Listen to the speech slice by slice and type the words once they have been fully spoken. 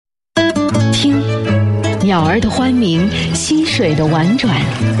听，鸟儿的欢鸣，溪水的婉转。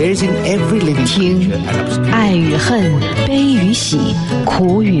听，爱与恨，悲与喜，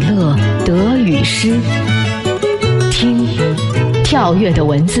苦与乐，得与失。听，跳跃的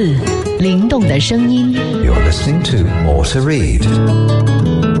文字，灵动的声音。You're listening to More to Read。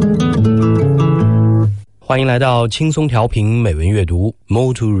欢迎来到轻松调频美文阅读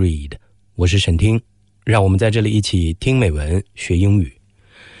More to Read， 我是沈听，让我们在这里一起听美文学英语。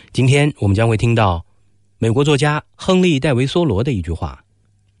今天我们将会听到美国作家亨利·戴维梭罗的一句话，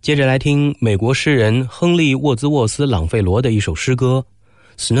接着来听美国诗人亨利·沃兹沃斯·朗费罗的一首诗歌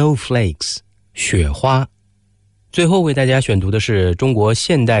Snow-Flakes 雪花，最后为大家选读的是中国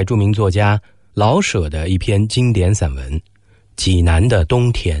现代著名作家老舍的一篇经典散文《济南的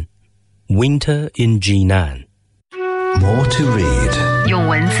冬天》Winter in Ji'nan。 More to Read， 用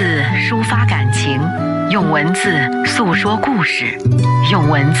文字抒发感情，用文字诉说故事，用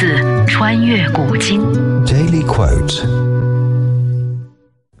文字穿越古今。 Daily Quote。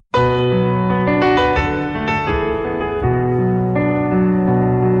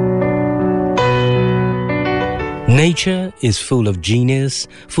 Nature is full of genius,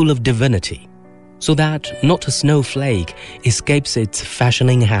 full of divinity, so that not a snowflake escapes its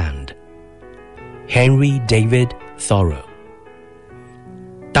fashioning hand. Henry David Thoreau。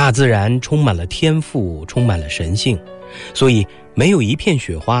 大自然充满了天赋，充满了神性，所以没有一片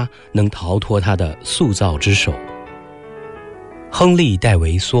雪花能逃脱它的塑造之手。亨利·戴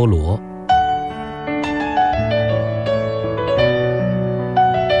维·梭罗。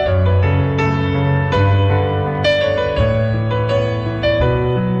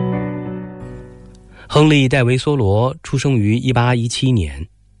亨利·戴维·梭罗出生于1817年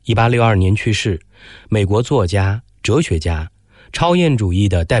，1862年去世，美国作家、哲学家，超验主义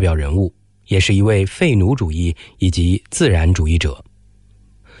的代表人物，也是一位废奴主义以及自然主义者。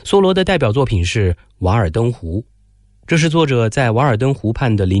梭罗的代表作品是《瓦尔登湖》，这是作者在瓦尔登湖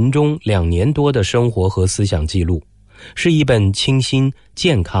畔的林中2年多的生活和思想记录，是一本清新、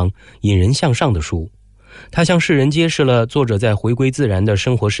健康、引人向上的书。他向世人揭示了作者在回归自然的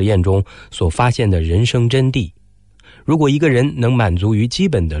生活实验中所发现的人生真谛。如果一个人能满足于基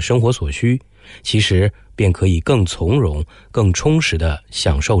本的生活所需，其实便可以更从容、更充实地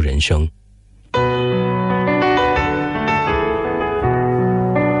享受人生。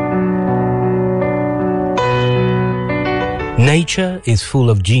Nature is full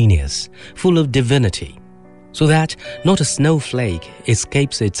of genius, full of divinity, so that not a snowflake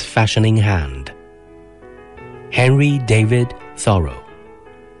escapes its fashioning hand. Henry David Thoreau。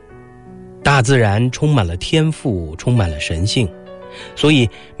 大自然充满了天赋，充满了神性，所以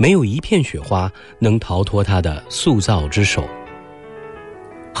没有一片雪花能逃脱它的塑造之手。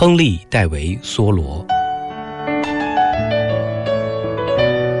亨利·戴维·梭罗。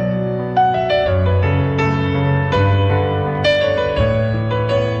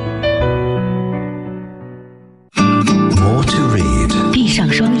More to Read。 闭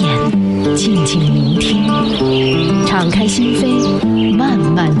上双眼，静静聆听，敞开心扉，慢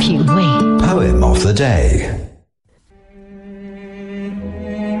慢品味。 Poem of the Day。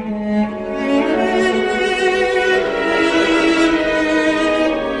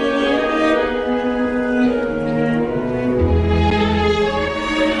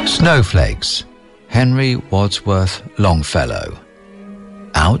 Snowflakes, Henry Wadsworth Longfellow.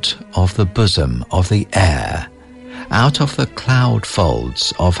 Out of the bosom of the air, out of the cloud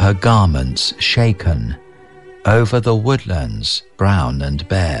folds of her garments shaken, over the woodlands brown and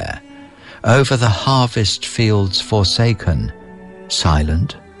bare, over the harvest fields forsaken,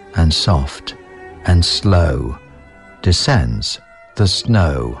 silent and soft and slow, descends the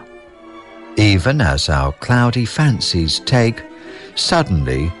snow. Even as our cloudy fancies take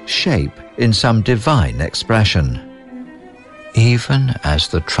suddenly shape in some divine expression, even as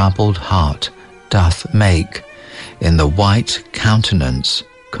the troubled heart doth make in the white countenance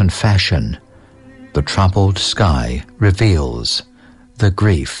confession, the troubled sky reveals the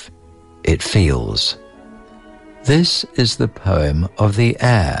grief it feels. This is the poem of the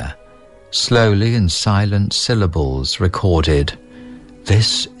air, slowly in silent syllables recorded.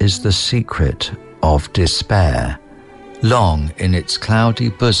 This is the secret of despair, long in its cloudy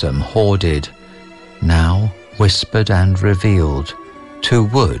bosom hoarded, now whispered and revealed to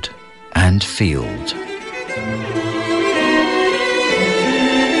wood and field.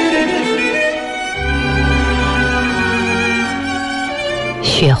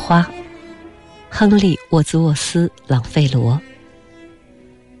 雪花，亨利·沃兹沃斯·朗费罗。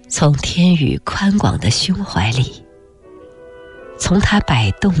从天宇宽广的胸怀里，从他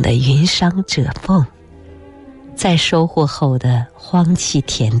摆动的云裳褶缝，在收获后的荒弃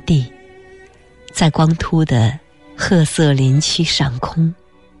田地，在光秃的褐色林区上空，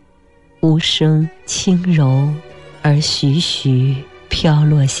无声轻柔而徐徐飘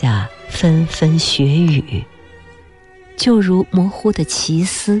落下纷纷雪雨，就如模糊的奇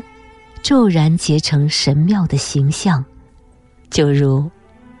思骤然结成神妙的形象，就如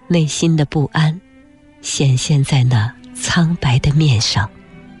内心的不安显现在那苍白的面上，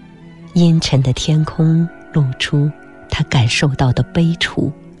阴沉的天空露出他感受到的悲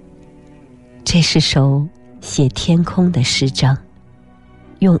楚。这是首写天空的诗章，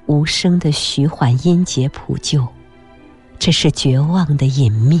用无声的徐缓音节谱就，这是绝望的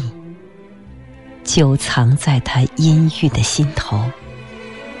隐秘，就藏在他阴郁的心头。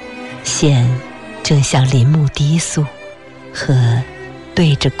线正像林木低诉，和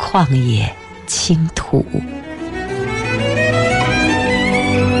对着旷野倾吐。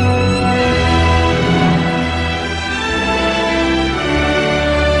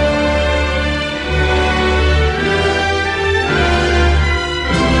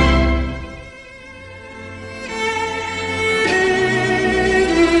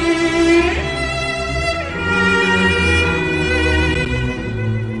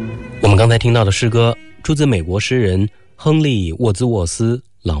刚才听到的诗歌出自美国诗人亨利·沃兹沃斯·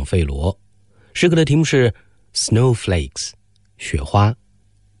朗费罗，诗歌的题目是 Snow-Flakes 雪花，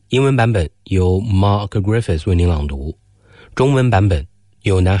英文版本由 Mark Griffiths 为您朗读，中文版本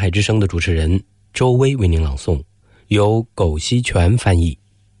由南海之声的主持人周薇为您朗诵，由苟希全翻译。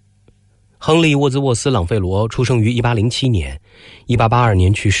亨利·沃兹沃斯·朗费罗出生于1807年，1882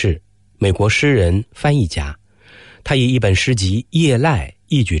年去世，美国诗人、翻译家。他以一本诗集《夜赖》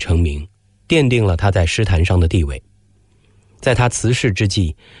一举成名，奠定了他在诗坛上的地位。在他辞世之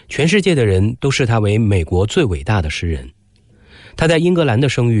际，全世界的人都视他为美国最伟大的诗人。他在英格兰的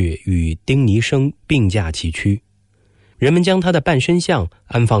声誉与丁尼生并驾齐驱，人们将他的半身像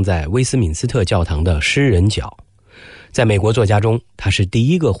安放在威斯敏斯特教堂的诗人角。在美国作家中，他是第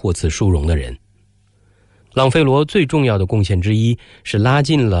一个获此殊荣的人。朗费罗最重要的贡献之一是拉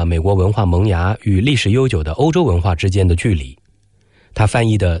近了美国文化萌芽与历史悠久的欧洲文化之间的距离。他翻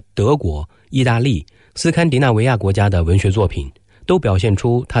译的德国、意大利、斯堪的纳维亚国家的文学作品都表现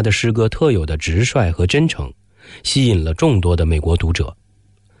出他的诗歌特有的直率和真诚，吸引了众多的美国读者。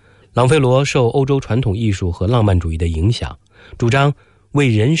朗费罗受欧洲传统艺术和浪漫主义的影响，主张为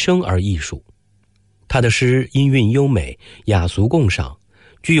人生而艺术。他的诗音韵优美，雅俗共赏，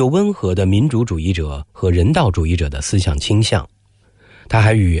具有温和的民主主义者和人道主义者的思想倾向。他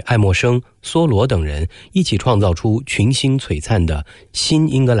还与爱默生、梭罗等人一起创造出群星璀璨的新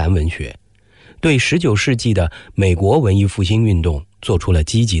英格兰文学，对19世纪的美国文艺复兴运动做出了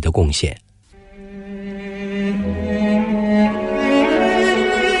积极的贡献。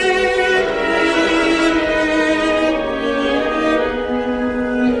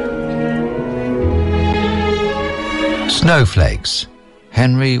Snowflakes,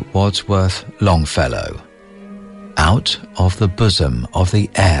 Henry Wadsworth Longfellow. Out of the bosom of the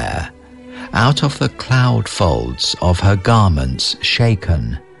air, out of the cloud folds of her garments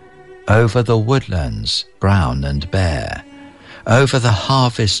shaken, over the woodlands brown and bare, over the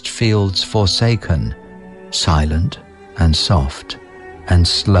harvest fields forsaken, silent and soft and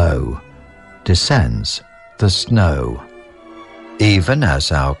slow, descends the snow. Even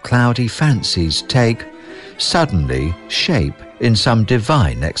as our cloudy fancies take suddenly shape in some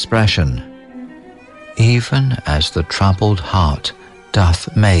divine expression, even as the troubled heart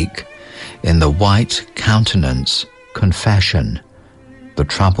doth make in the white countenance confession, the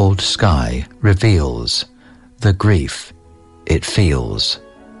troubled sky reveals the grief it feels.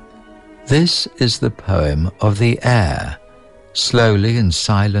 This is the poem of the air, slowly in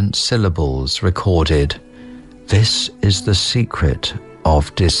silent syllables recorded. This is the secret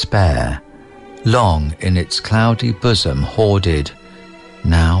of despair, long in its cloudy bosom hoarded,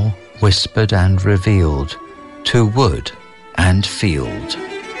 now whispered and revealed to wood and field.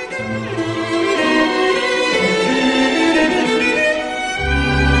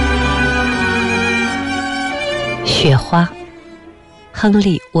 雪花，亨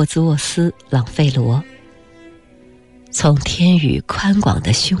利·沃兹沃斯·朗费罗。从天宇宽广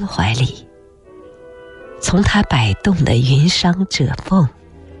的胸怀里，从他摆动的云裳褶缝，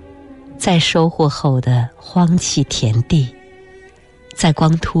在收获后的荒弃田地，在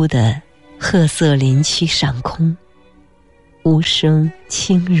光秃的褐色林区上空，无声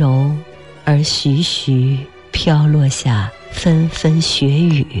轻柔而徐徐飘落下纷纷雪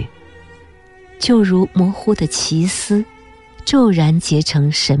雨，就如模糊的奇思骤然结成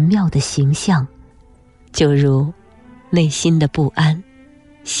神妙的形象，就如内心的不安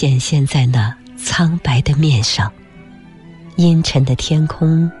显现在那苍白的面上，阴沉的天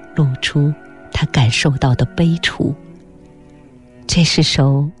空露出他感受到的悲楚。这是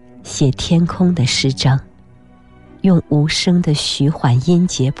首写天空的诗章，用无声的徐缓音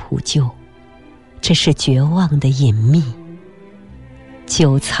节谱就，这是绝望的隐秘，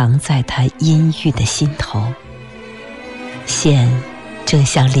就藏在他阴郁的心头。线正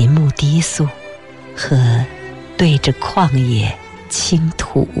像林木低诉，和对着旷野倾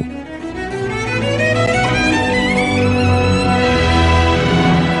吐。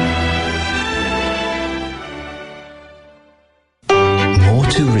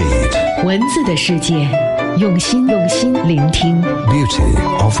To read. 文字的世界，用心聆听。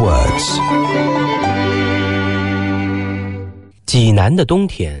Beauty of words. 济南的冬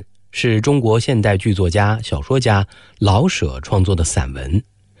天是中国现代剧作家、小说家老舍创作的散文，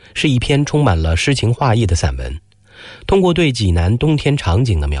是一篇充满了诗情画意的散文。通过对济南冬天场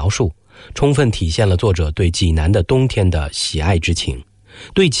景的描述，充分体现了作者对济南的冬天的喜爱之情，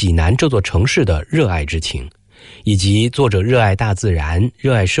对济南这座城市的热爱之情，以及作者热爱大自然、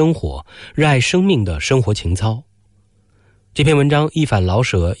热爱生活、热爱生命的生活情操。这篇文章一反老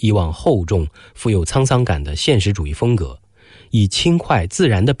舍以往厚重、富有沧桑感的现实主义风格，以轻快自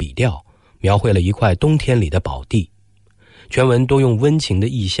然的笔调描绘了一块冬天里的宝地。全文多用温情的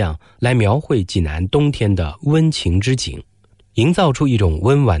意象来描绘济南冬天的温情之景，营造出一种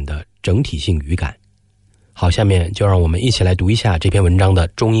温婉的整体性语感。好，下面就让我们一起来读一下这篇文章的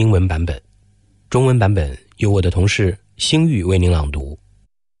中英文版本。中文版本由我的同事星玉为您朗读。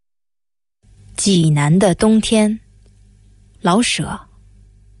济南的冬天，老舍。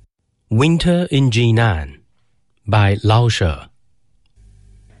 Winter in Ji'nan by 老舍。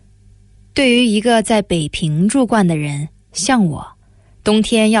对于一个在北平住惯的人，像我，冬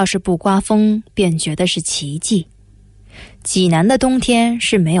天要是不刮风，便觉得是奇迹。济南的冬天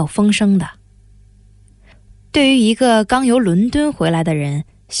是没有风声的。对于一个刚由伦敦回来的人，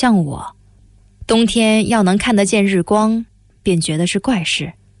像我，冬天要能看得见日光，便觉得是怪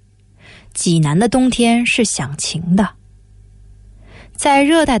事。济南的冬天是响晴的。在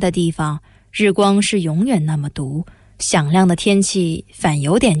热带的地方，日光是永远那么毒，响亮的天气反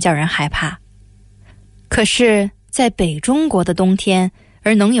有点叫人害怕。可是在北中国的冬天，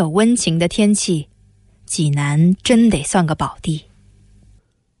而能有温情的天气，济南真得算个宝地。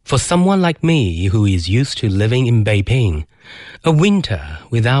For someone like me who is used to living in Beiping, a winter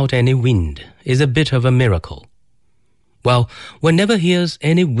without any wind is a bit of a miracle. Well, one never hears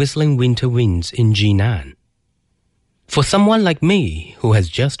any whistling winter winds in Ji'nan. For someone like me who has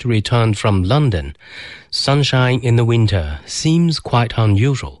just returned from London, sunshine in the winter seems quite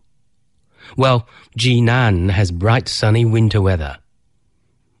unusual. Well, Ji'nan has bright sunny winter weather.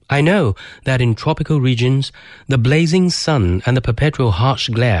 I know that in tropical regions, the blazing sun and the perpetual harsh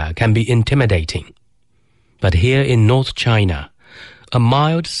glare can be intimidating. But here in North China, a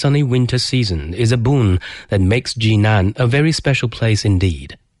mild sunny winter season is a boon that makes Ji'nan a very special place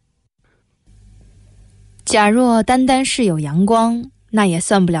indeed. 假若单单是有阳光，那也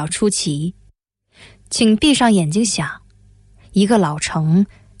算不了出奇。请闭上眼睛想，一个老城，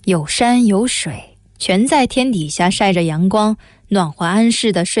有山有水，全在天底下晒着阳光，暖和安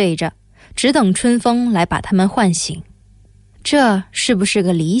适地睡着，只等春风来把它们唤醒。这是不是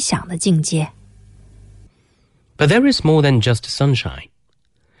个理想的境界？ But there is more than just sunshine.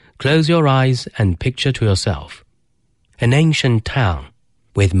 Close your eyes and picture to yourself an ancient town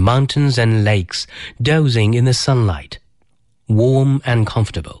with mountains and lakes dozing in the sunlight, warm and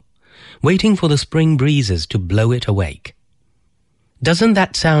comfortable, waiting for the spring breezes to blow it awake. Doesn't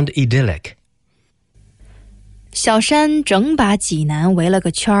that sound idyllic? 小山整把济南围了个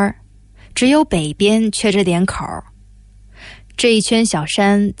圈儿，只有北边缺着点口。这一圈小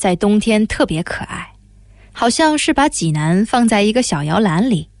山在冬天特别可爱，好像是把济南放在一个小摇篮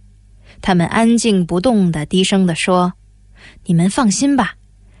里。他们安静不动地低声地说：“你们放心吧，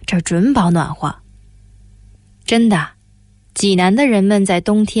这儿准保暖和。”真的，济南的人们在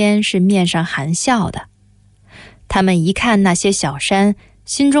冬天是面上含笑的。他们一看那些小山，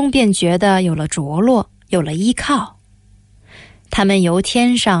心中便觉得有了着落，有了依靠。他们由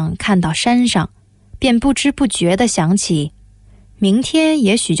天上看到山上，便不知不觉地想起，明天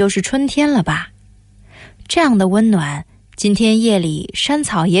也许就是春天了吧。这样的温暖，今天夜里山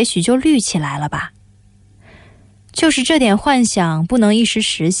草也许就绿起来了吧。就是这点幻想不能一时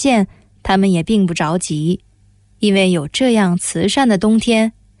实现，他们也并不着急，因为有这样慈善的冬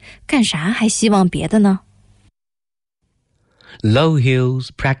天，干啥还希望别的呢？ Low hills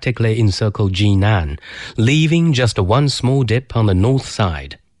practically encircle Ji'nan, leaving just one small dip on the north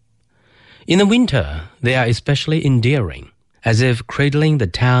side. In the winter, they are especially endearing, as if cradling the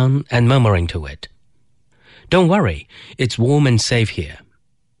town and murmuring to it. Don't worry, it's warm and safe here.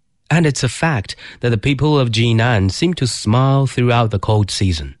 And it's a fact that the people of Ji'nan seem to smile throughout the cold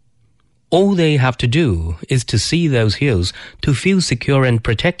season. All they have to do is to see those hills to feel secure and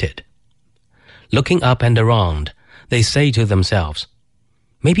protected. Looking up and around, they say to themselves,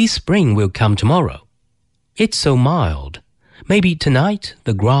 maybe spring will come tomorrow. It's so mild. Maybe tonight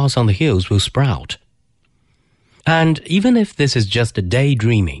the grass on the hills will sprout. And even if this is just a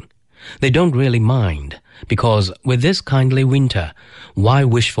daydreaming, they don't really mind, because with this kindly winter, why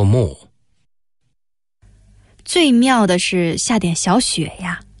wish for more? 最妙的是下点小雪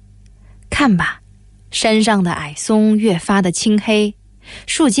呀，看吧，山上的矮松越发的青黑，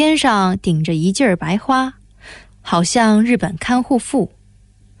树尖上顶着一劲白花，好像日本看护妇。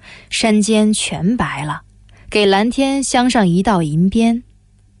山间全白了，给蓝天镶上一道银边。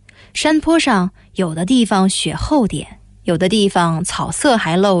山坡上有的地方雪厚点，有的地方草色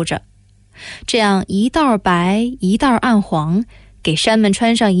还露着，这样一道白一道暗黄，给山们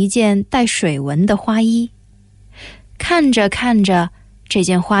穿上一件带水纹的花衣。看着看着，这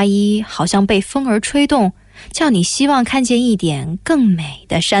件花衣好像被风儿吹动，叫你希望看见一点更美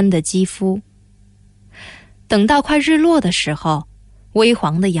的山的肌肤。等到快日落的时候，微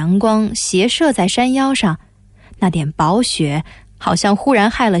黄的阳光斜射在山腰上，那点薄雪好像忽然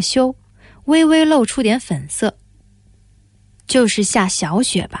害了羞，微微露出点粉色。就是下小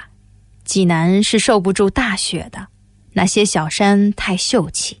雪吧，济南是受不住大雪的，那些小山太秀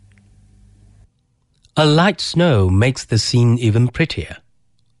气。A light snow makes the scene even prettier.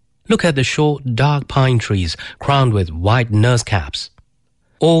 Look at the short, dark pine trees crowned with white nurse caps,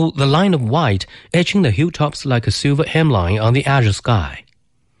 or the line of white etching the hilltops like a silver hemline on the azure sky,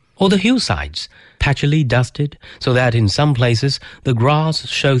 or the hillsides patchily dusted so that in some places the grass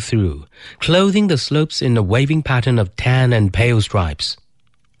showed through, clothing the slopes in a waving pattern of tan and pale stripes.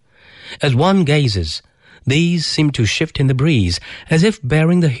 As one gazes, these seem to shift in the breeze, as if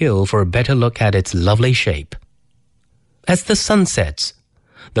bearing the hill for a better look at its lovely shape. As the sun sets,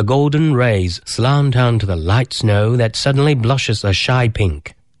 the golden rays slant onto the light snow that suddenly blushes a shy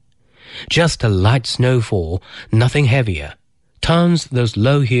pink. Just a light snowfall, nothing heavier, turns those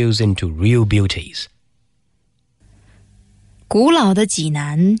low hills into real beauties. 古老的济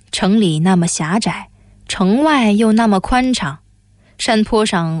南，城里那么狭窄，城外又那么宽敞，山坡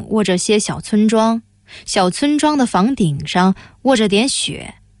上卧着些小村庄，小村庄的房顶上卧着点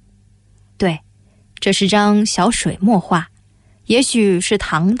雪。对，这是张小水墨画，也许是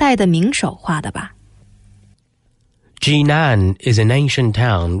唐代的名手画的吧。Ji'nan is an ancient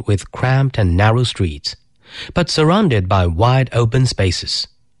town with cramped and narrow streets, but surrounded by wide open spaces.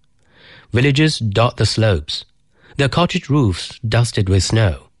 Villages dot the slopes, their cottage roofs dusted with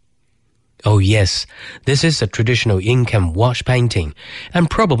snow. Oh yes, this is a traditional ink and wash painting, and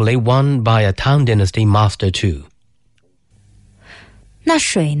probably one by a Tang Dynasty master too. 那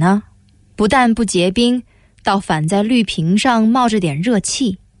水呢？不但不结冰，倒反在绿瓶上冒着点热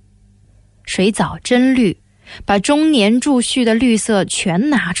气。水藻真绿，把终年贮蓄的绿色全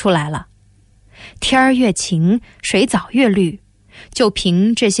拿出来了。天儿越晴，水藻越绿，就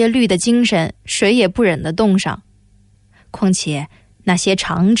凭这些绿的精神，谁也不忍得冻上。况且那些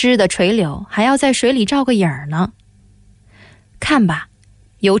长枝的垂柳还要在水里照个影儿呢。看吧，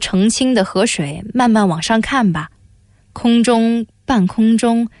由澄清的河水慢慢往上看吧，空中、半空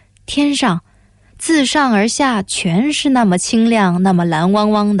中、天上，自上而下全是那么清亮，那么蓝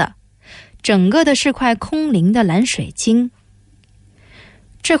汪汪的，整个的是块空灵的蓝水晶。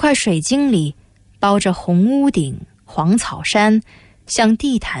这块水晶里包着红屋顶、黄草山，像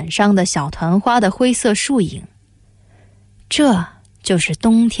地毯上的小团花的灰色树影。这就是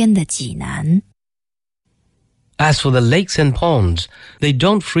冬天的济南。 As for the lakes and ponds, they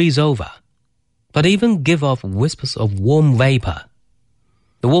don't freeze over, but even give off wisps of warm vapor.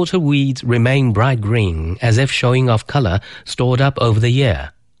 The water weeds remain bright green, as if showing off color stored up over the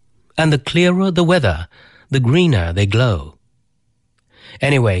year, and the clearer the weather, the greener they glow.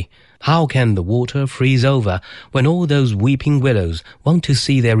 Anyway, how can the water freeze over when all those weeping willows want to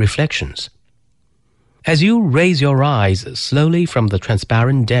see their reflections? As you raise your eyes slowly from the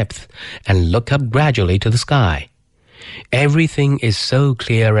transparent depth and look up gradually to the sky, everything is so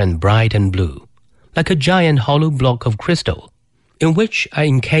clear and bright and blue, like a giant hollow block of crystal, in which are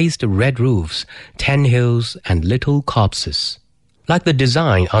encased red roofs, tan hills, and little copses, like the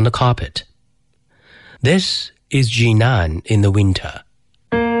design on a carpet. This is Ji'nan in the winter.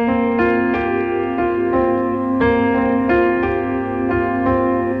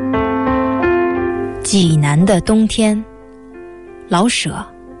 济南的冬天，老舍。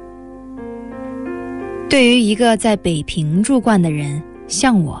对于一个在北平住惯的人，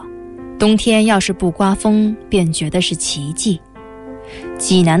像我，冬天要是不刮风，便觉得是奇迹。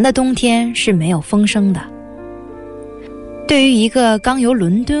济南的冬天是没有风声的。对于一个刚由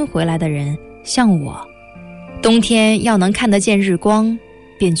伦敦回来的人，像我，冬天要能看得见日光，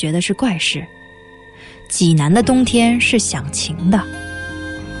便觉得是怪事。济南的冬天是响晴的。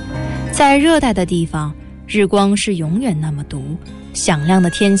在热带的地方，日光是永远那么毒，响亮的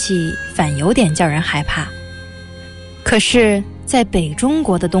天气反有点叫人害怕。可是在北中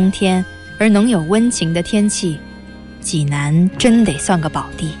国的冬天，而能有温情的天气，济南真得算个宝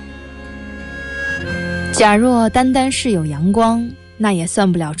地。假若单单是有阳光，那也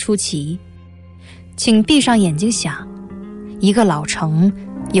算不了出奇。请闭上眼睛想，一个老城，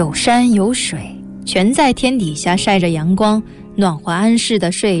有山有水，全在天底下晒着阳光，暖和安适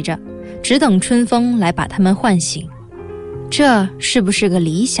地睡着，只等春风来把它们唤醒。这是不是个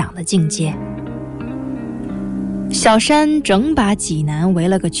理想的境界？小山整把济南围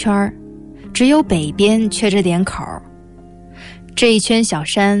了个圈儿，只有北边缺着点口。这一圈小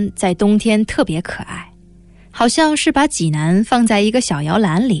山在冬天特别可爱，好像是把济南放在一个小摇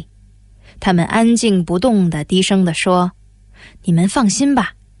篮里。他们安静不动地低声地说：“你们放心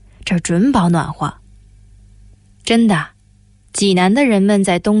吧，这儿准保暖和。”真的，济南的人们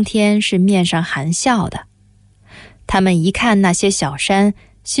在冬天是面上含笑的。他们一看那些小山，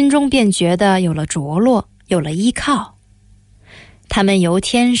心中便觉得有了着落，有了依靠。他们由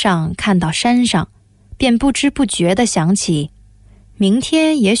天上看到山上，便不知不觉地想起，明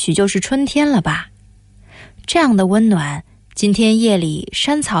天也许就是春天了吧。这样的温暖，今天夜里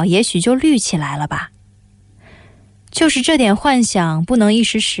山草也许就绿起来了吧。就是这点幻想不能一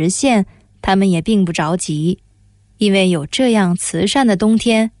时实现，他们也并不着急，因为有这样慈善的冬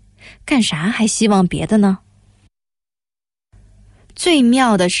天，干啥还希望别的呢？最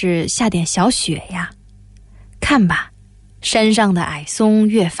妙的是下点小雪呀，看吧，山上的矮松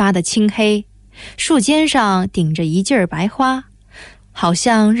越发的青黑，树尖上顶着一茎白花，好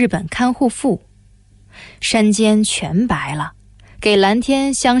像日本看护妇。山间全白了，给蓝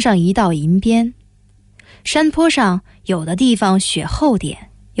天镶上一道银边。山坡上有的地方雪厚点，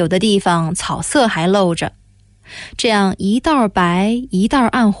有的地方草色还露着，这样一道白一道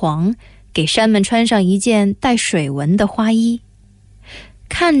暗黄，给山们穿上一件带水纹的花衣。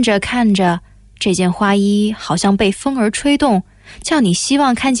看着看着，这件花衣好像被风儿吹动，叫你希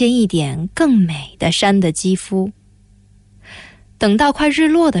望看见一点更美的山的肌肤。等到快日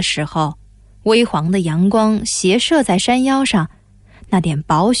落的时候，微黄的阳光斜射在山腰上，那点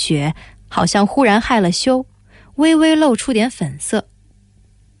薄雪好像忽然害了羞，微微露出点粉色。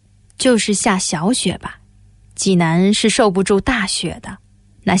就是下小雪吧，济南是受不住大雪的，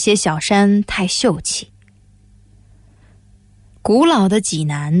那些小山太秀气。古老的济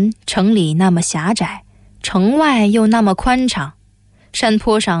南，城里那么狭窄，城外又那么宽敞，山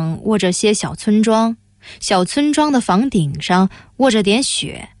坡上卧着些小村庄，小村庄的房顶上卧着点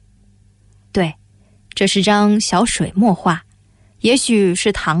雪。对，这是张小水墨画，也许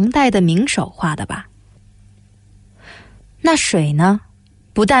是唐代的名手画的吧。那水呢，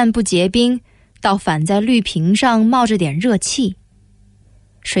不但不结冰，倒反在绿瓶上冒着点热气。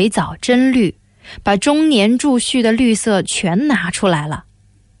水藻真绿，把终年驻蓄的绿色全拿出来了。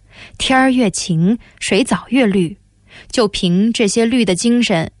天儿越晴，水藻越绿，就凭这些绿的精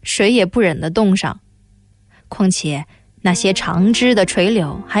神，谁也不忍得冻上。况且那些长枝的垂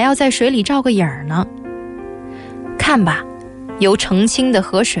柳还要在水里照个影儿呢。看吧，由澄清的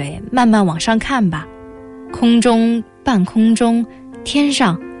河水慢慢往上看吧，空中、半空中、天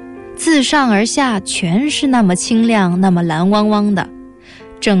上，自上而下全是那么清亮，那么蓝汪汪的，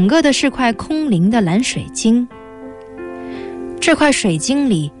整个的是块空灵的蓝水晶。这块水晶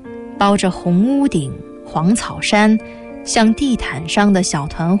里包着红屋顶、黄草山，像地毯上的小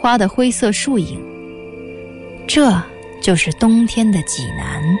团花的灰色树影。这就是冬天的济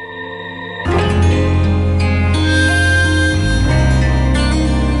南。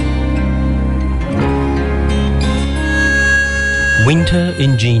Winter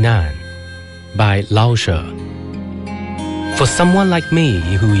in Ji'nan by Laoshi. For someone like me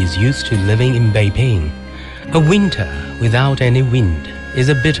who is used to living in Beiping, a winter without any wind is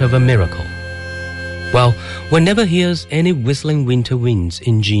a bit of a miracle. Well, one never hears any whistling winter winds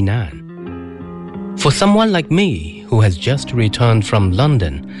in Ji'nan. For someone like me who has just returned from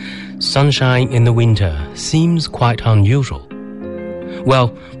London, sunshine in the winter seems quite unusual.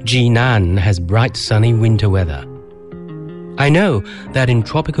 Well, Ji'nan has bright sunny winter weather. I know that in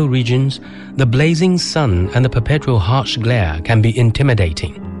tropical regions, the blazing sun and the perpetual harsh glare can be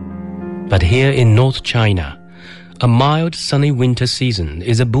intimidating. But here in North China, a mild sunny winter season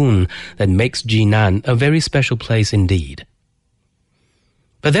is a boon that makes Ji'nan a very special place indeed.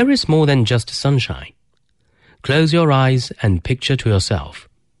 But there is more than just sunshine. Close your eyes and picture to yourself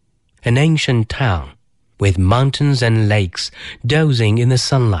an ancient town with mountains and lakes dozing in the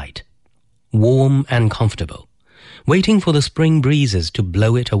sunlight, warm and comfortable, waiting for the spring breezes to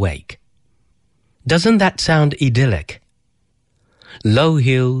blow it awake. Doesn't that sound idyllic? Low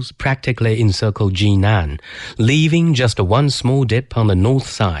hills practically encircle Ji'nan, leaving just one small dip on the north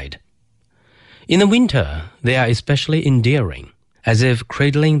side. In the winter, they are especially endearing, as if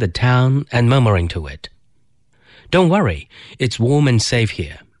cradling the town and murmuring to it. Don't worry, it's warm and safe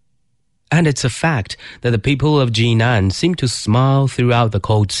here. And it's a fact that the people of Ji'nan seem to smile throughout the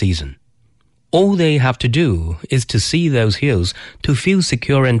cold season. All they have to do is to see those hills to feel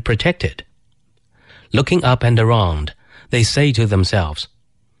secure and protected. Looking up and around, they say to themselves,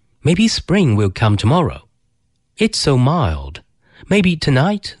 maybe spring will come tomorrow. It's so mild. Maybe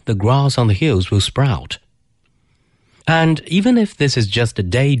tonight the grass on the hills will sprout. And even if this is just a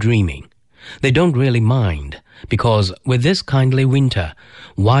daydreaming, they don't really mind, because with this kindly winter,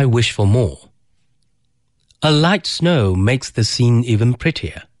 why wish for more? A light snow makes the scene even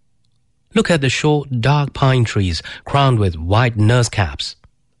prettier. Look at the short, dark pine trees crowned with white nurse caps,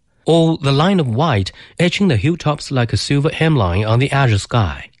 or the line of white etching the hilltops like a silver hemline on the azure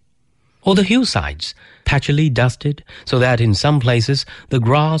sky, or the hillsides patchily dusted so that in some places the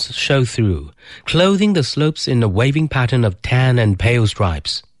grass show through, clothing the slopes in a waving pattern of tan and pale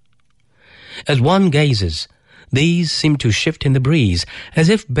stripes. As one gazes, these seem to shift in the breeze as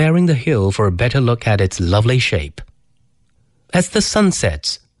if bearing the hill for a better look at its lovely shape. As the sun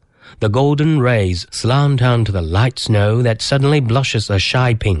sets, the golden rays slant onto the light snow that suddenly blushes a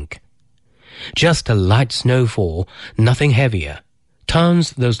shy pink. Just a light snowfall, nothing heavier,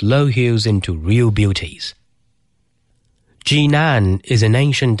 turns those low hills into real beauties. Ji'nan is an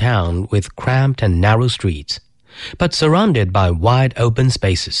ancient town with cramped and narrow streets, but surrounded by wide open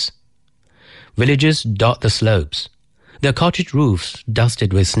spaces. Villages dot the slopes, their cottage roofs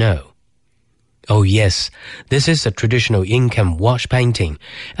dusted with snow. Oh yes, this is a traditional ink and wash painting,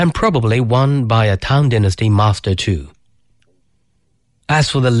 and probably one by a Tang Dynasty master too. As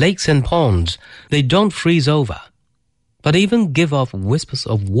for the lakes and ponds, they don't freeze over, but even give off wisps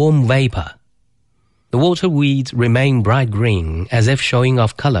of warm vapor. The water weeds remain bright green, as if showing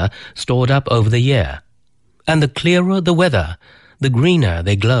off color stored up over the year, and the clearer the weather, the greener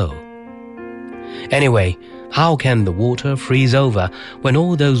they glow. Anyway, how can the water freeze over when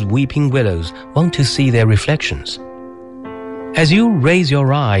all those weeping willows want to see their reflections? As you raise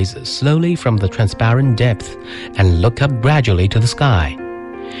your eyes slowly from the transparent depth and look up gradually to the sky,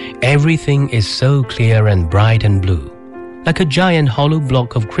 everything is so clear and bright and blue, like a giant hollow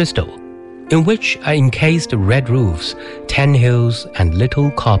block of crystal, in which are encased red roofs, tan hills, and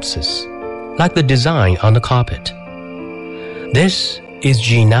little copses, like the design on the carpet. This is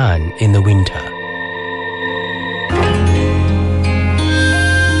Ji'nan in the winter.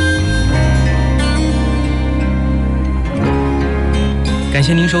感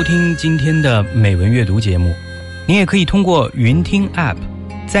谢您收听今天的美文阅读节目。您也可以通过云听 App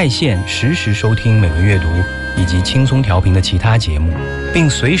在线实时收听美文阅读以及轻松调频的其他节目，并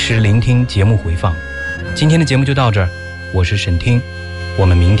随时聆听节目回放。今天的节目就到这儿，我是沈听，我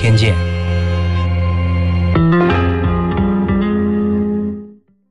们明天见。